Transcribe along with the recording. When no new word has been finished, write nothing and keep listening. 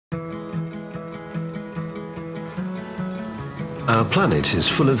Our planet is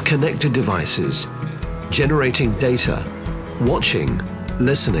full of connected devices, generating data, watching,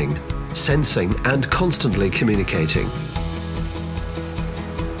 listening, sensing, and constantly communicating.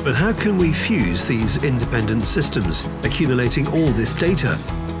 But how can we fuse these independent systems, accumulating all this data,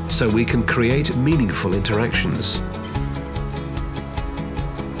 so we can create meaningful interactions?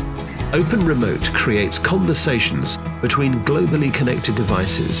 OpenRemote creates conversations between globally connected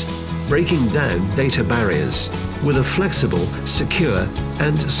devices, breaking down data barriers with a flexible, secure,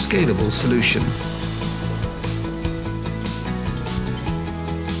 and scalable solution.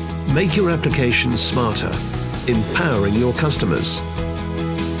 Make your applications smarter, empowering your customers.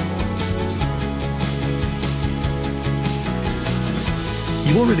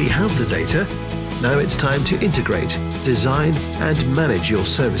 You already have the data. Now it's time to integrate, design, and manage your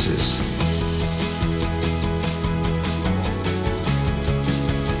services.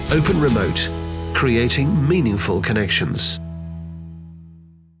 OpenRemote, creating meaningful connections.